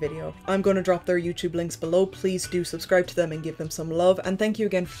my video. I'm going to drop their YouTube links below. Please do subscribe to them and give them some love, and thank you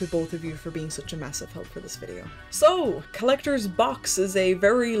again to both of you for being such a massive help for this video. So, collector's box is a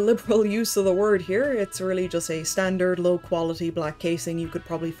very liberal use of the word here. It's really just a standard low quality black casing you could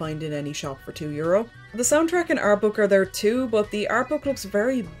probably find in any shop for €2. The soundtrack and art book are there too, but the art book looks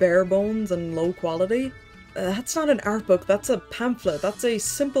very bare bones and low quality. That's not an art book, that's a pamphlet. That's a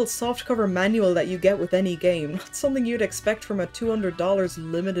simple softcover manual that you get with any game, not something you'd expect from a $200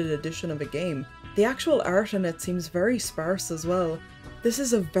 limited edition of a game. The actual art in it seems very sparse as well. This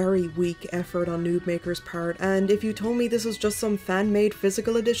is a very weak effort on Nudemaker's part, and if you told me this was just some fan-made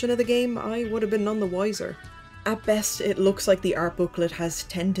physical edition of the game, I would have been none the wiser. At best, it looks like the art booklet has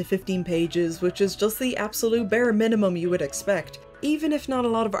 10 to 15 pages, which is just the absolute bare minimum you would expect. Even if not a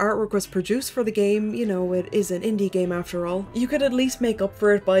lot of artwork was produced for the game, you know, it is an indie game after all, you could at least make up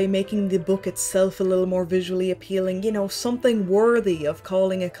for it by making the book itself a little more visually appealing, you know, something worthy of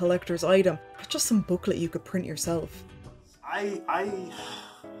calling a collector's item, not just some booklet you could print yourself. The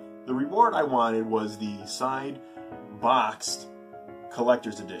reward I wanted was the signed, boxed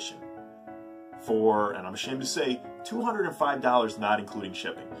collector's edition. For, and I'm ashamed to say, $205 not including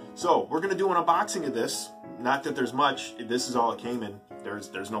shipping. So we're gonna do an unboxing of this. Not that there's much. This is all it came in.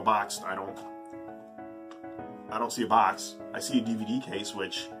 There's no box. I don't see a box. I see a DVD case,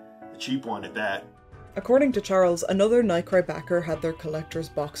 which a cheap one at that. According to Charles, another NightCry backer had their collector's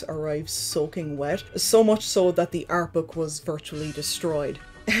box arrive soaking wet, so much so that the art book was virtually destroyed.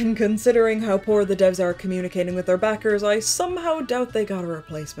 And considering how poor the devs are communicating with their backers, I somehow doubt they got a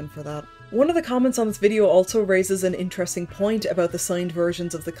replacement for that. One of the comments on this video also raises an interesting point about the signed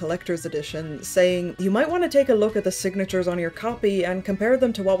versions of the collector's edition, saying, you might want to take a look at the signatures on your copy and compare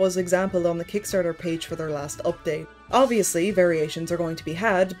them to what was exampled on the Kickstarter page for their last update. Obviously, variations are going to be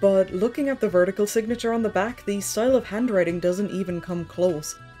had, but looking at the vertical signature on the back, the style of handwriting doesn't even come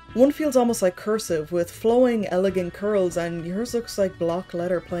close. One feels almost like cursive, with flowing, elegant curls, and yours looks like block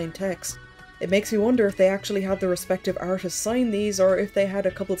letter plain text. It makes me wonder if they actually had the respective artists sign these, or if they had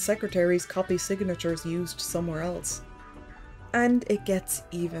a couple secretaries copy signatures used somewhere else. And it gets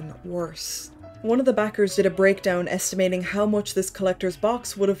even worse. One of the backers did a breakdown estimating how much this collector's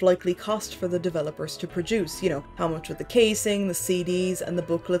box would have likely cost for the developers to produce. You know, how much would the casing, the CDs, and the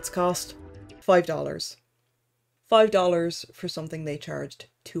booklets cost? $5. $5 for something they charged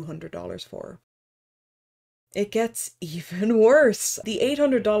 $200 for. It gets even worse. The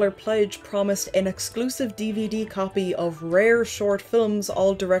 $800 pledge promised an exclusive DVD copy of rare short films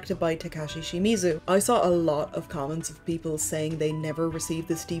all directed by Takashi Shimizu. I saw a lot of comments of people saying they never received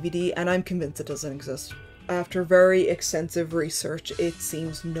this DVD, and I'm convinced it doesn't exist. After very extensive research, it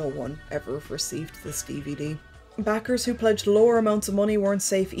seems no one ever received this DVD. Backers who pledged lower amounts of money weren't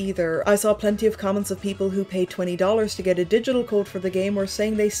safe either. I saw plenty of comments of people who paid $20 to get a digital code for the game were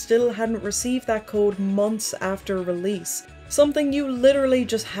saying they still hadn't received that code months after release. Something you literally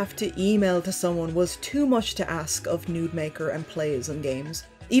just have to email to someone was too much to ask of Nudemaker and Playism Games.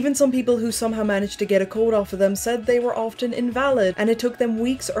 Even some people who somehow managed to get a code off of them said they were often invalid, and it took them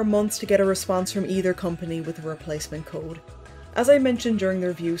weeks or months to get a response from either company with a replacement code. As I mentioned during the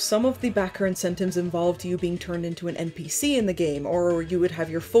review, some of the backer incentives involved you being turned into an NPC in the game, or you would have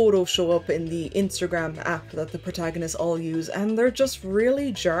your photo show up in the Instagram app that the protagonists all use, and they're just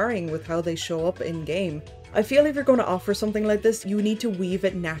really jarring with how they show up in-game. I feel if you're going to offer something like this, you need to weave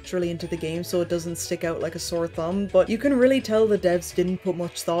it naturally into the game so it doesn't stick out like a sore thumb, but you can really tell the devs didn't put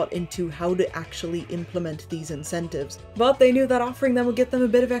much thought into how to actually implement these incentives. But they knew that offering them would get them a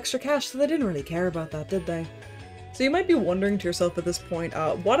bit of extra cash, so they didn't really care about that, did they? So you might be wondering to yourself at this point,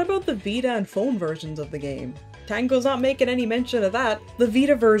 what about the Vita and phone versions of the game? Tango's not making any mention of that. The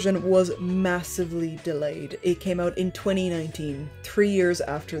Vita version was massively delayed. It came out in 2019, 3 years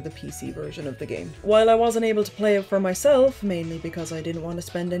after the PC version of the game. While I wasn't able to play it for myself, mainly because I didn't want to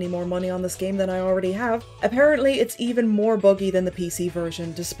spend any more money on this game than I already have, apparently it's even more buggy than the PC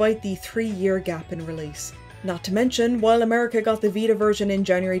version, despite the 3-year gap in release. Not to mention, while America got the Vita version in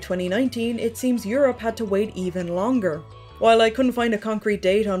January 2019, it seems Europe had to wait even longer. While I couldn't find a concrete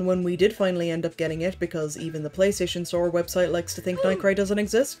date on when we did finally end up getting it, because even the PlayStation Store website likes to think NightCry doesn't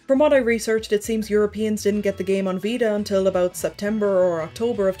exist, from what I researched it seems Europeans didn't get the game on Vita until about September or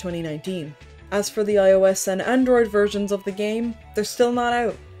October of 2019. As for the iOS and Android versions of the game, they're still not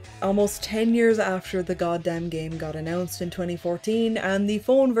out. Almost 10 years after the goddamn game got announced in 2014, and the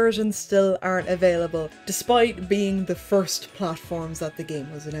phone versions still aren't available, despite being the first platforms that the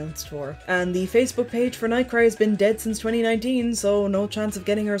game was announced for. And the Facebook page for NightCry has been dead since 2019, so no chance of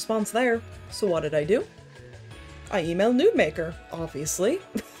getting a response there. So what did I do? I emailed Nudemaker, obviously.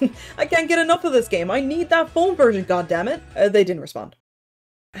 I can't get enough of this game, I need that phone version, goddammit! They didn't respond.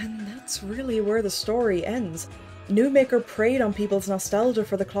 And that's really where the story ends. Nudemaker preyed on people's nostalgia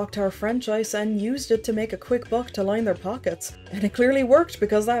for the Clock Tower franchise and used it to make a quick buck to line their pockets. And it clearly worked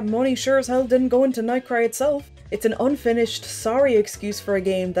because that money sure as hell didn't go into NightCry itself. It's an unfinished, sorry excuse for a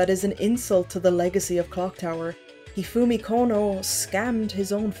game that is an insult to the legacy of Clock Tower. Hifumi Kono scammed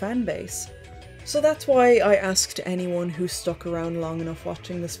his own fanbase. So that's why I asked anyone who stuck around long enough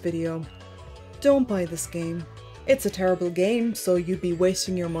watching this video, don't buy this game. It's a terrible game, so you'd be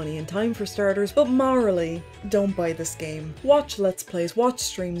wasting your money and time for starters, but morally, don't buy this game. Watch Let's Plays, watch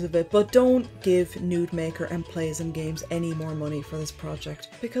streams of it, but don't give Nudemaker and Playism Games any more money for this project,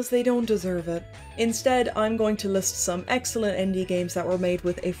 because they don't deserve it. Instead, I'm going to list some excellent indie games that were made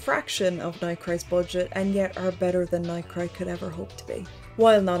with a fraction of NightCry's budget, and yet are better than NightCry could ever hope to be.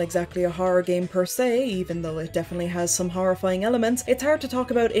 While not exactly a horror game per se, even though it definitely has some horrifying elements, it's hard to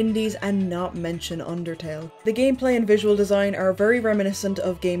talk about indies and not mention Undertale. The gameplay and visual design are very reminiscent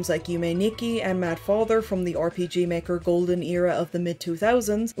of games like Yume Nikki and Mad Father from the RPG Maker golden era of the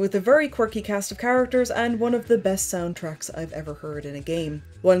mid-2000s, with a very quirky cast of characters and one of the best soundtracks I've ever heard in a game.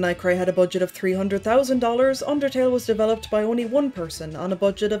 While NightCry had a budget of $300,000, Undertale was developed by only one person on a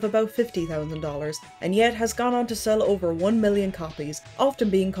budget of about $50,000, and yet has gone on to sell over 1 million copies,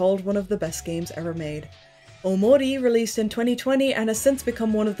 often being called one of the best games ever made. Omori released in 2020 and has since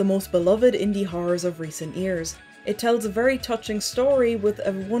become one of the most beloved indie horrors of recent years. It tells a very touching story with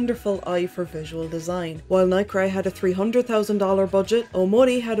a wonderful eye for visual design. While NightCry had a $300,000 budget,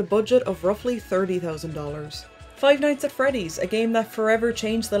 Omori had a budget of roughly $30,000. Five Nights at Freddy's, a game that forever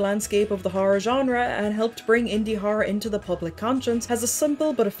changed the landscape of the horror genre and helped bring indie horror into the public conscience, has a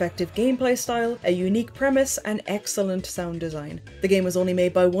simple but effective gameplay style, a unique premise, and excellent sound design. The game was only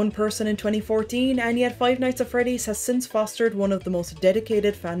made by one person in 2014, and yet Five Nights at Freddy's has since fostered one of the most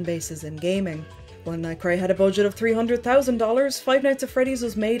dedicated fan bases in gaming. While NightCry had a budget of $300,000, Five Nights at Freddy's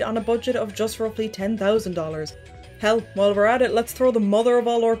was made on a budget of just roughly $10,000. Hell, while we're at it, let's throw the mother of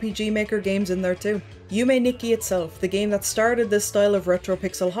all RPG Maker games in there too. Yume Nikki itself, the game that started this style of retro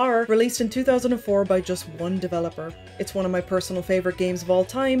pixel horror, released in 2004 by just one developer. It's one of my personal favourite games of all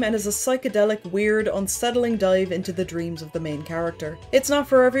time and is a psychedelic, weird, unsettling dive into the dreams of the main character. It's not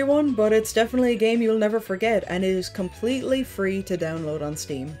for everyone, but it's definitely a game you'll never forget, and it is completely free to download on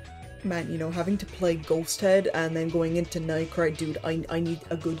Steam. Man, you know, having to play Ghosthead and then going into NightCry, dude, I need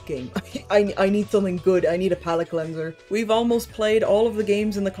a good game. I need something good. I need a palate cleanser. We've almost played all of the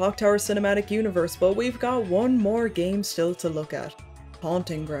games in the Clock Tower cinematic universe, but we've got one more game still to look at.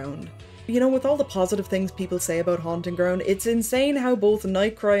 Haunting Ground. You know, with all the positive things people say about Haunting Ground, it's insane how both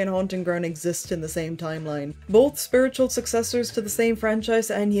NightCry and Haunting Ground exist in the same timeline. Both spiritual successors to the same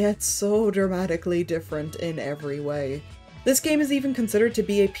franchise, and yet so dramatically different in every way. This game is even considered to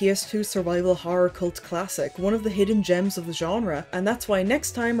be a PS2 survival horror cult classic, one of the hidden gems of the genre, and that's why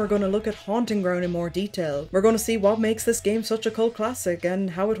next time we're going to look at Haunting Ground in more detail. We're going to see what makes this game such a cult classic and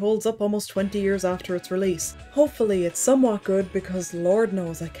how it holds up almost 20 years after its release. Hopefully it's somewhat good, because Lord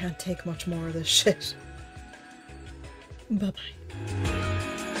knows I can't take much more of this shit. Bye bye.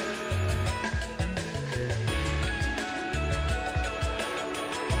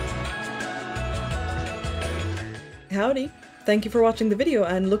 Howdy! Thank you for watching the video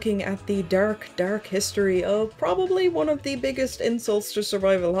and looking at the dark, dark history of probably one of the biggest insults to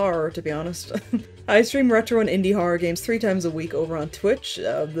survival horror, to be honest. I stream retro and indie horror games 3 times a week over on Twitch.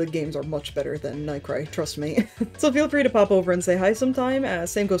 The games are much better than NightCry, trust me. So feel free to pop over and say hi sometime.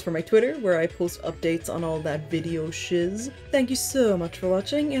 Same goes for my Twitter, where I post updates on all that video shiz. Thank you so much for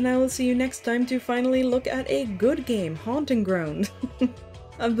watching, and I will see you next time to finally look at a good game, Haunting Ground.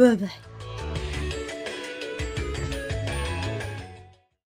 Bye bye.